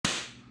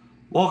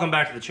Welcome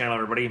back to the channel,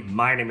 everybody.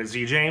 My name is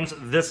Z James.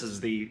 This is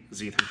the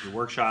Z300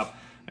 Workshop,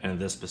 and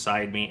this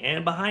beside me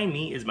and behind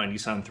me is my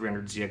Nissan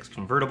 300ZX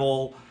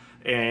convertible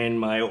and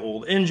my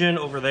old engine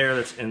over there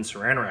that's in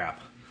saran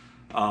wrap.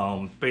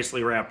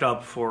 Basically wrapped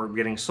up for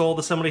getting sold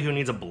to somebody who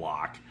needs a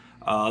block.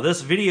 This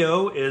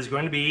video is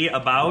going to be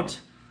about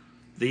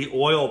the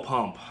oil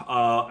pump.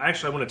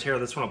 Actually, I'm going to tear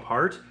this one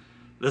apart.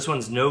 This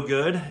one's no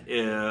good.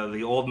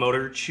 The old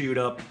motor chewed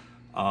up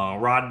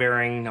rod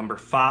bearing number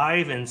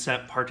 5 and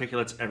sent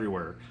particulates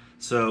everywhere.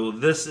 So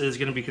this is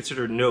going to be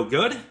considered no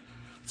good.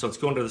 So it's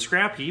going to the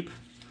scrap heap.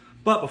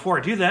 But before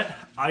I do that,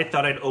 I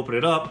thought I'd open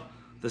it up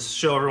to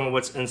show everyone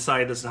what's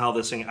inside this and how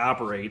this thing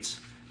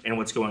operates and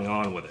what's going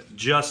on with it.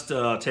 Just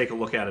take a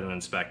look at it and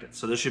inspect it.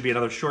 So this should be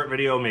another short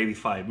video, maybe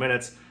 5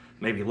 minutes,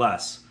 maybe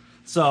less.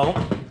 So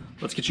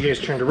let's get you guys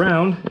turned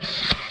around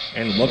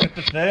and look at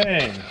the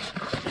thing.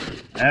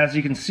 As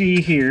you can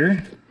see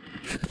here,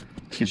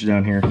 get you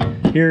down here.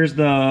 Here's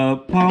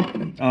the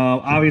pump.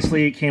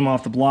 Obviously it came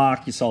off the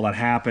block. You saw that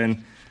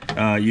happen.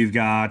 You've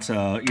got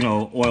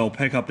oil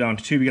pickup down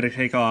to tube you got to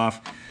take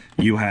off.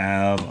 You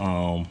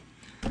have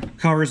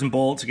covers and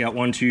bolts. You got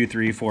 1, 2,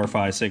 3, 4,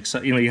 5, 6.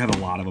 You have a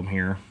lot of them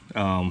here.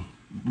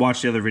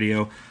 Watch the other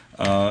video.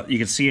 You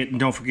can see it, and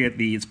don't forget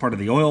it's part of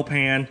the oil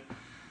pan.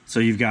 So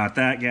you've got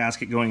that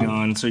gasket going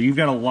on. So you've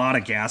got a lot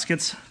of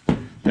gaskets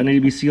that need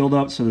to be sealed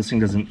up so this thing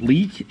doesn't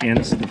leak. And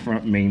this is the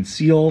front main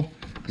seal,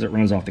 because it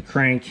runs off the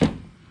crank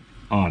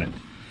on it.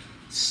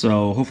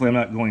 So hopefully I'm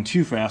not going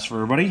too fast for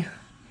everybody,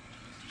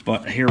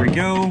 but here we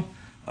go.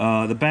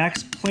 The back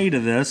plate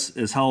of this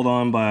is held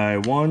on by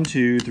 1,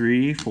 2,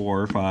 3,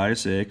 4, 5,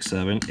 6,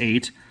 7,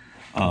 8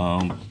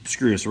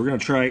 screws. So we're gonna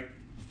try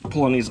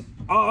pulling these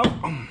up.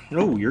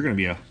 Oh, you're gonna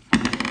be all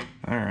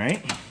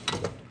right.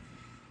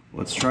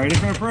 Let's try a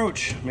different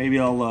approach. Maybe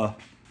I'll oh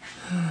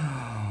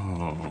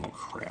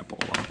crap,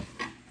 hold on.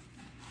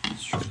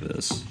 Let's try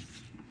this.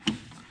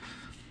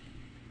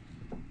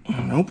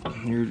 Nope,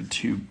 you're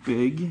too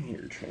big.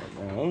 Here, turn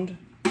around.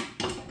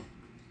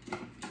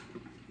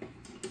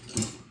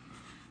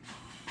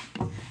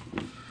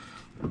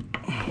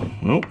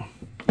 Nope.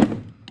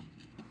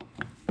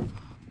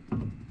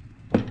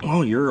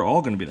 Oh, you're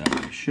all gonna be that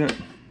way. Shit.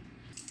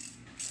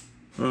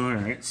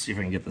 Alright, let's see if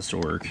I can get this to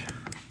work.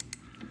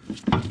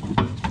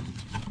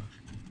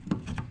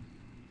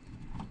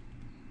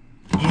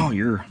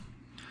 Oh,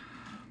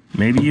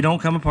 maybe you don't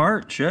come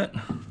apart. Shit.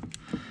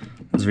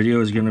 This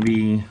video is gonna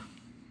be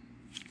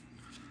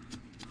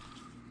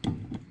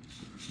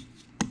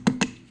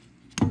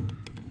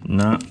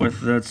not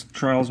with its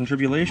trials and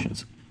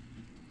tribulations.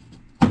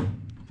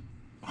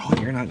 Oh,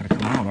 you're not going to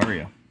come out, are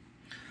you?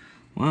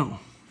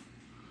 Well.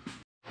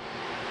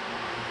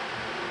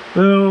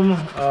 Boom.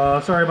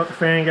 Sorry about the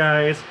fan,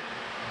 guys.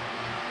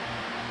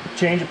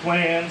 Change of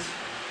plans.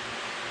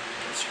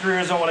 The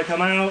screws don't want to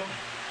come out.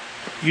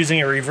 Using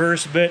a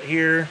reverse bit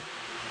here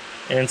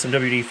and some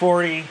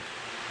WD-40.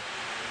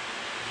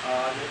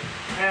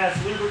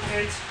 As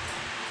lubricant.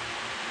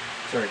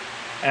 Sorry.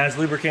 As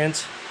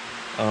lubricant.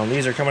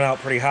 These are coming out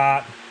pretty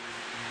hot.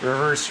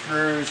 Reverse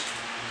screws,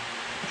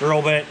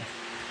 drill bit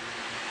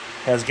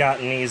has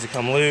gotten these to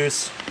come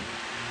loose.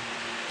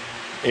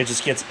 It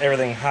just gets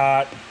everything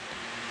hot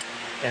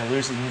and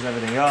loosens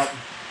everything up.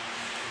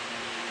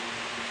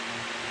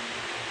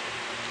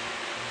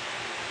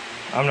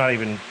 I'm not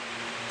even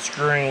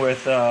screwing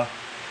with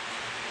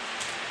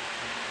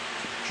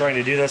trying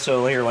to do this.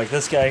 So here, like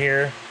this guy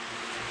here,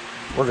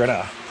 we're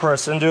gonna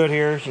press into it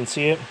here. You can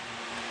see it.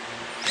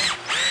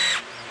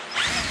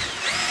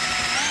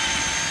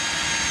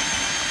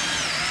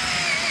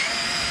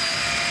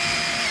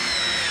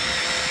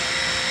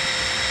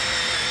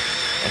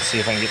 Let's see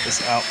if I can get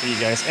this out for you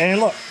guys. And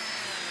look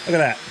at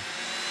that.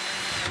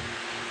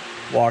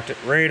 Walked it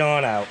right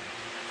on out.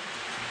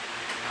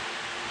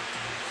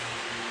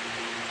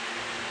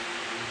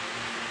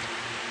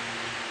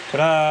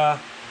 Ta-da!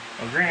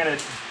 Well,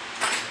 granted,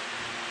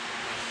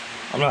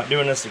 I'm not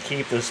doing this to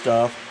keep this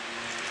stuff.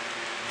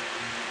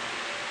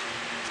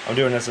 I'm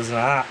doing this as an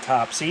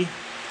autopsy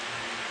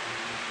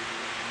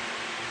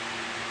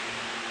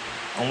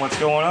on what's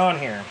going on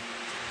here.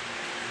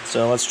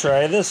 So let's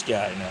try this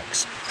guy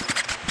next.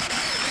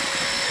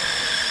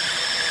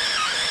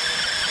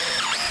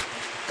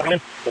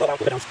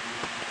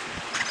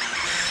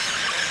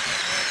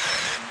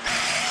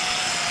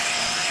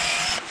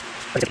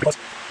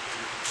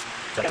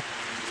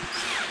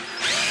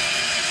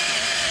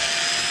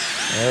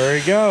 There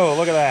we go,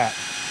 look at that.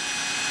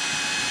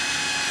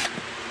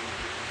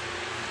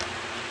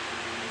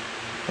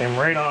 And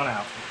right on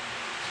out.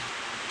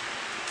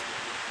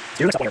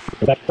 There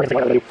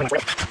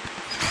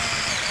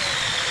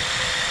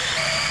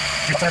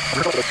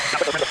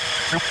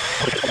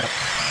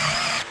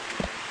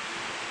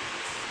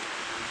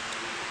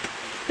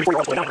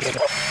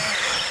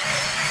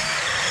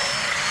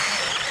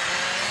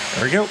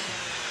we go.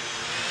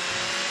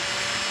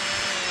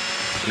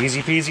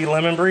 Easy peasy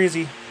lemon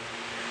breezy.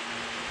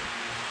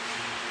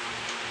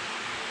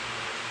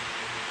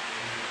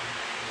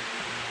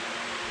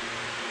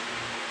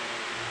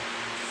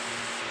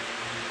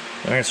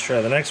 All right, let's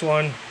try the next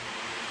one.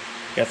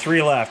 Got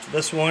 3 left.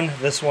 This one,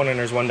 and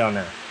there's one down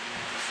there.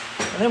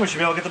 And then we should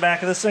be able to get the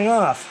back of this thing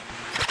off.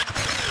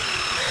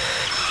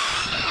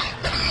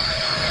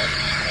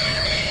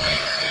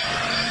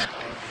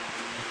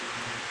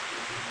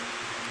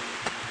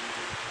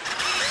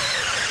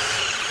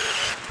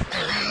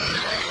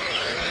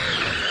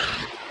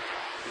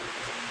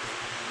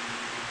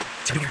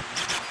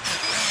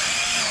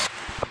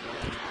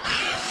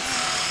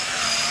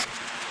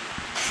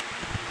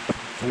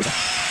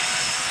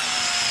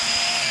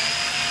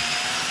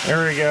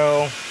 There we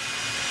go.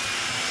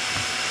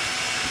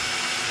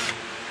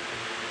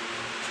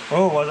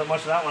 Oh, wasn't much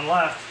of that one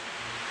left.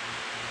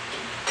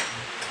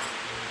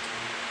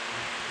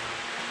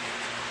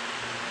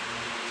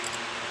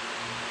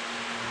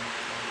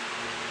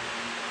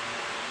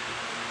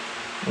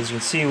 As you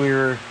can see, we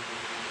were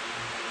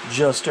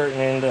just starting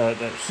into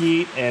the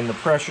heat and the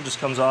pressure just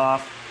comes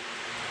off.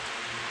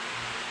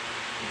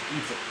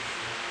 Eats it.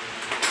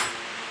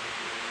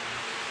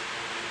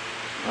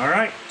 All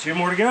right, 2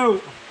 more to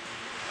go.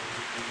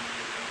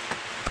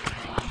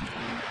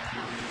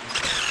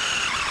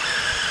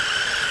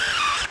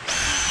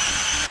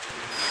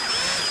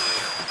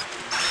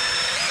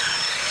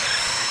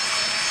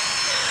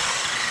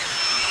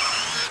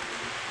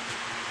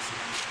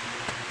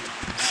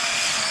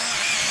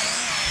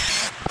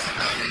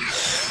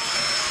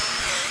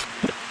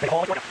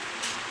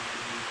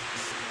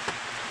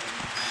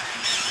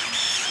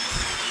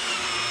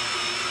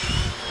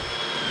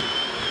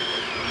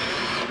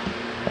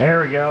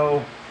 There we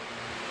go.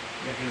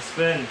 Making a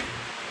spin.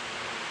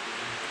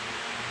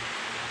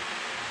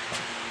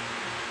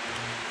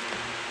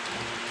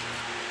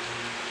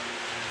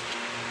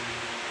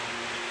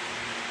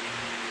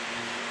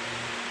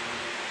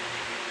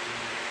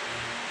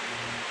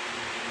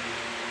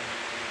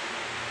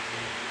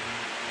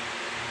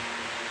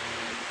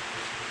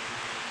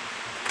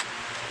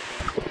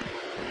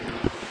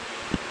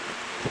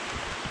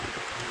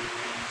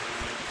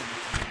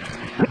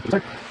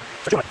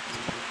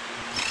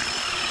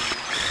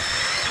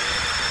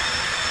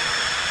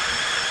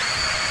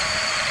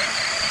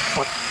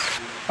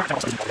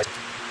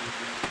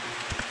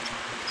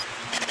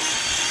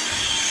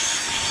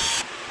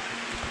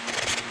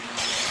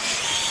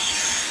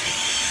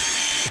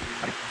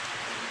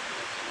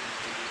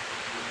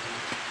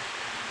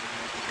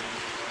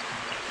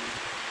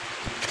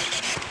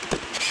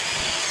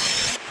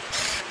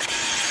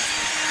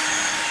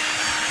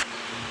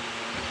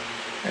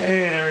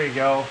 Hey, there you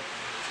go.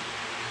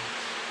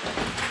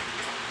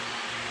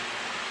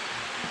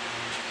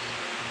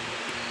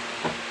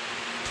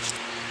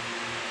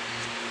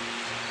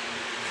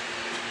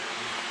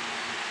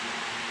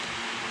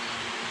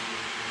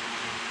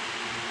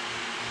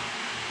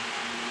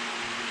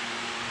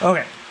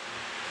 Okay.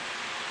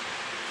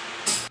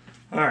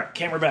 All right,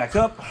 camera back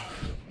up.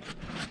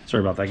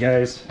 Sorry about that,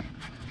 guys.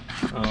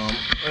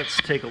 Let's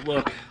take a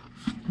look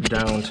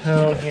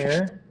downtown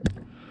here.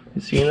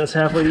 You seeing this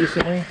halfway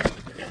decently?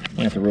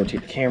 I have to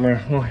rotate the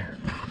camera. Oh, here.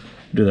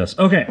 Do this.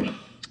 Okay.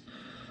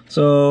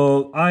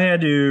 So I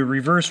had to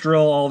reverse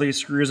drill all these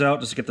screws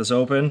out just to get this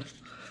open.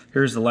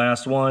 Here's the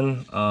last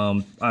one.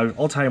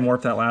 I'll time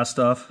warp that last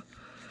stuff.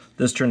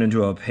 This turned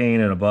into a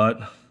pain in the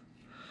butt.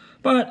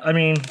 But, I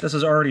mean, this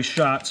is already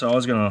shot, so I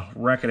was going to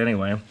wreck it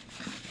anyway.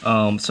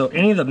 So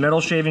any of the metal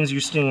shavings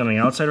you're seeing on the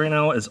outside right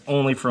now is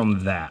only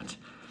from that.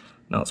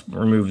 Now let's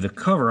remove the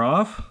cover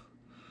off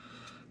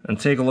and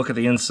take a look at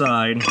the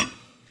inside.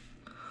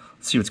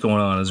 Let's see what's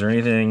going on. Is there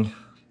anything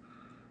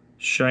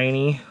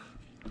shiny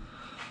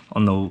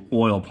on the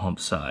oil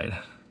pump side?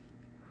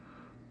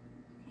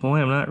 Boy,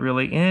 I'm not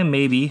really,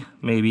 maybe.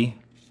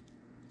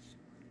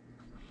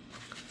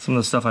 Some of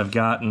the stuff I've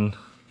gotten,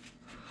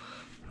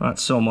 not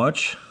so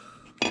much.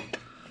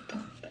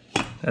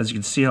 As you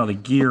can see how the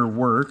gear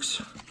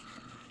works,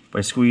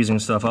 by squeezing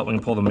stuff up, we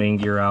can pull the main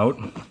gear out.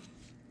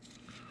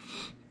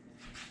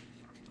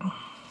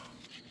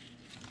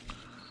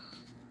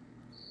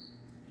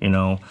 You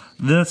know,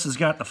 this has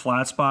got the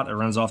flat spot that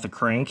runs off the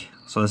crank,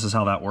 so this is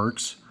how that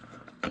works.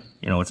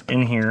 You know, it's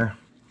in here.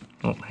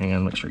 Oh, hang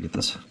on, make sure I get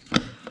this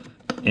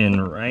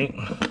in right.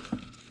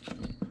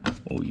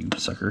 Oh, you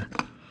sucker.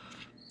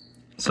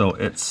 So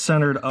it's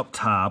centered up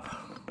top.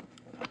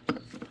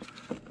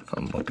 If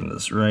I'm looking at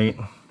this right.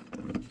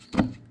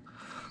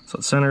 So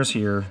it centers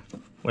here.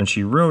 When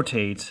she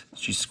rotates,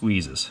 she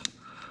squeezes.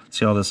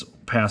 See how this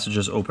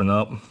passages open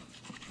up?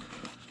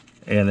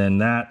 And then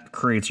that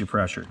creates your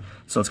pressure.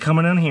 So it's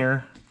coming in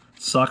here,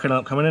 sucking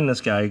up, coming in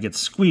this guy, gets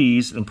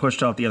squeezed and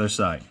pushed out the other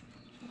side.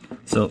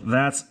 So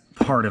that's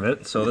part of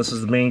it. So this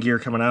is the main gear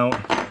coming out.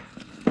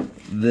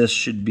 This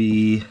should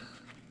be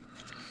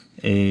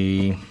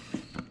a,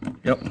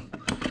 yep,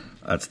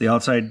 that's the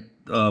outside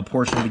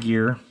portion of the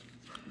gear.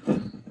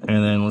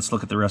 And then let's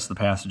look at the rest of the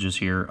passages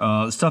here.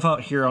 The stuff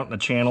out here out in the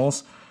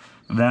channels,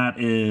 that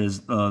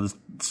is the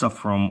stuff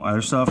from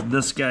other stuff.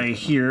 This guy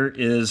here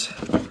is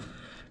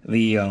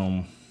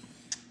the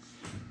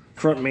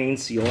front main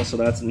seal, so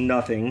that's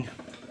nothing.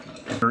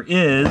 There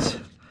is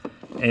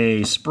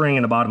a spring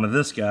in the bottom of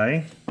this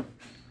guy.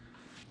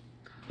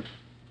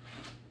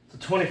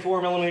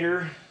 24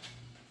 millimeter.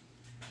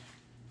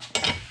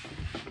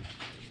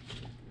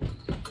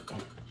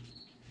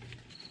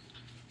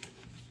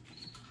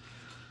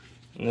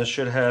 And this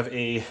should have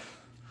a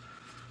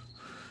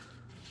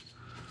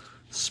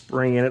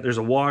spring in it. There's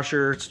a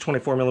washer, it's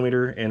 24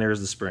 millimeter, and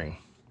there's the spring.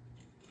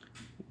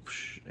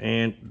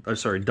 And, oh,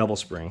 sorry, double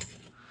spring.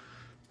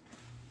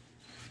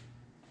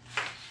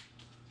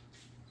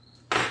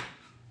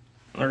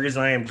 The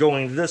reason I am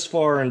going this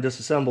far in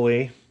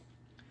disassembly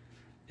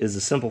is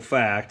the simple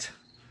fact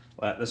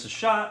that this is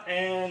shot,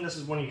 and this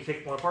is when you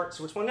take one apart,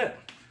 so which one did.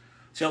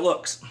 See how it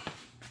looks.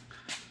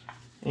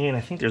 And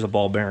I think there's a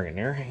ball bearing in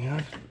there. Hang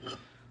on.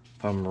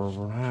 If I'm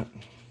not.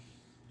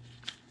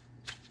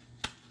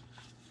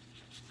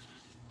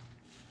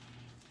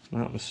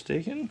 Not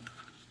mistaken.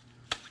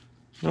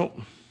 Nope.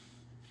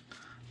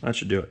 That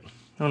should do it.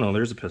 Oh no,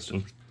 there's a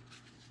piston.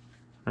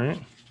 All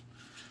right.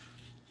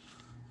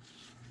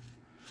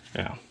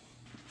 Yeah.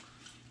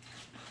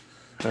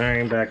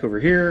 I'm back over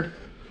here.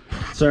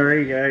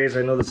 Sorry guys,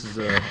 I know this is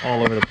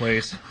all over the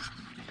place,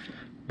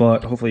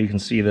 but hopefully you can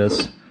see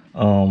this.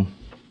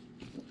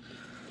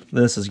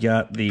 This has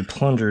got the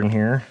plunger in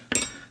here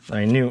that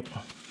I knew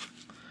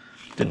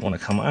didn't want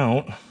to come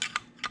out.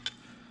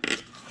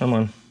 Come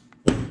on.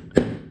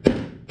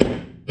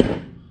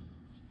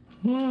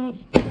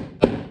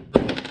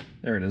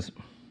 There it is.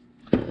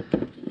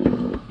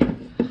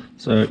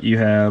 So you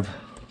have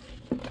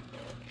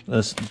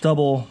this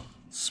double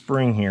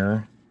spring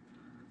here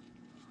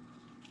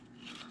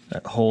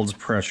that holds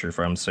pressure, if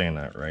I'm saying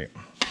that right.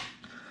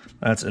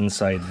 That's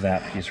inside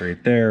that piece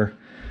right there.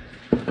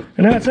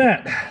 And that's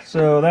that.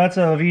 So that's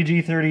a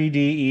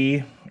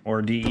VG30DE,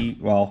 or DE,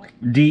 well,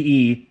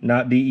 DE,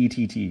 not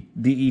DETT.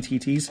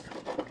 DETTs.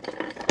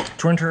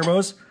 Twin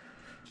turbos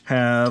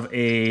have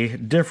a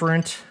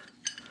different,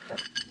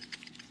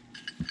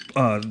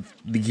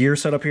 the gear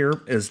setup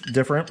here is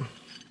different,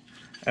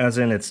 as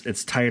in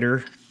it's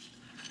tighter,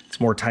 it's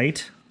more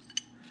tight.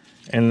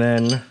 And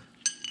then,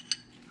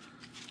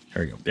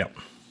 there you go, yep.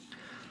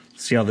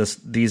 See how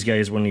these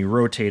guys, when you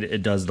rotate it,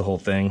 it does the whole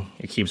thing.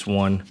 It keeps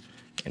one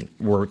and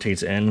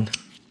rotates in.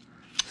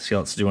 See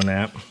how it's doing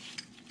that?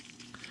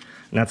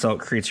 And that's how it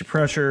creates your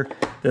pressure.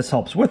 This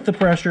helps with the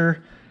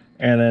pressure,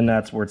 and then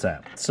that's where it's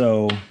at.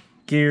 So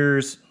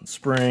gears,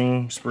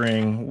 spring,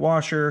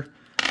 washer,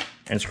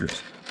 and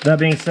screws. That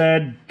being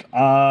said,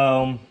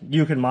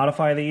 you can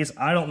modify these.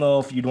 I don't know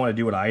if you'd want to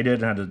do what I did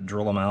and had to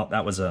drill them out.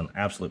 That was an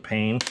absolute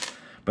pain.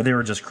 But they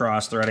were just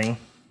cross-threading.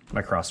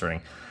 Not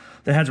cross-threading.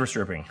 The heads were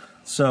stripping.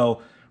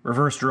 So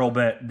reverse drill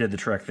bit did the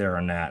trick there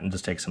on that, and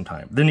just take some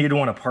time. Then you'd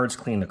want to parts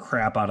clean the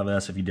crap out of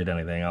this if you did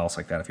anything else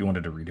like that, if you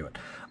wanted to redo it.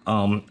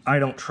 I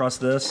don't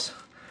trust this,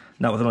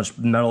 not with how much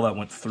metal that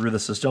went through the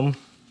system.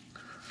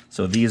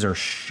 So these are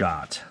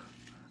shot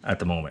at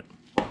the moment.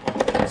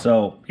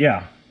 So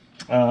yeah,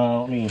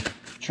 let me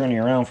turn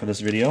you around for this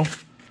video.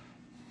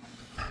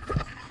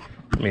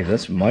 I mean,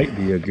 this might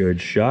be a good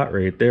shot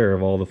right there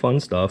of all the fun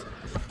stuff.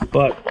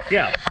 But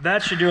yeah,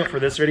 that should do it for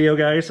this video,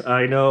 guys.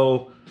 I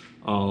know,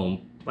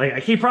 like I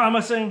keep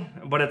promising,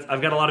 but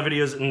I've got a lot of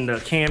videos in the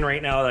can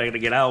right now that I got to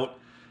get out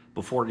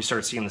before you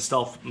start seeing the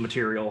stealth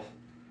material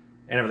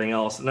and everything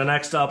else. And the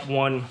next up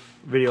one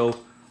video,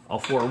 I'll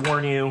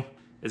forewarn you,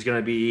 is going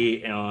to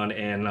be on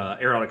an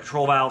air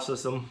control valve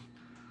system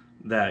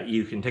that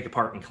you can take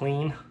apart and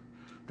clean.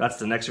 That's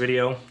the next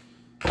video.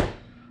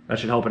 That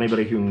should help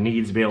anybody who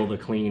needs to be able to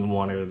clean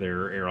one of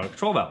their air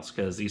control valves,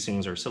 because these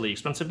things are silly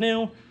expensive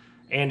new,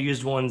 and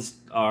used ones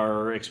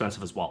are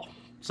expensive as well.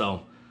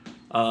 So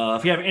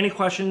if you have any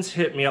questions,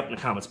 hit me up in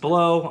the comments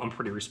below. I'm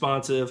pretty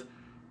responsive.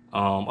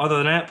 Other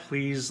than that,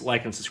 please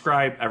like and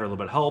subscribe. Every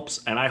little bit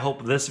helps. And I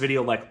hope this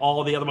video, like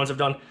all the other ones I've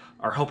done,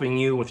 are helping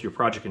you with your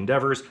project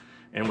endeavors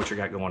and what you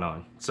got going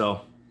on.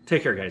 So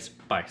take care, guys.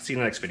 Bye. See you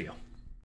in the next video.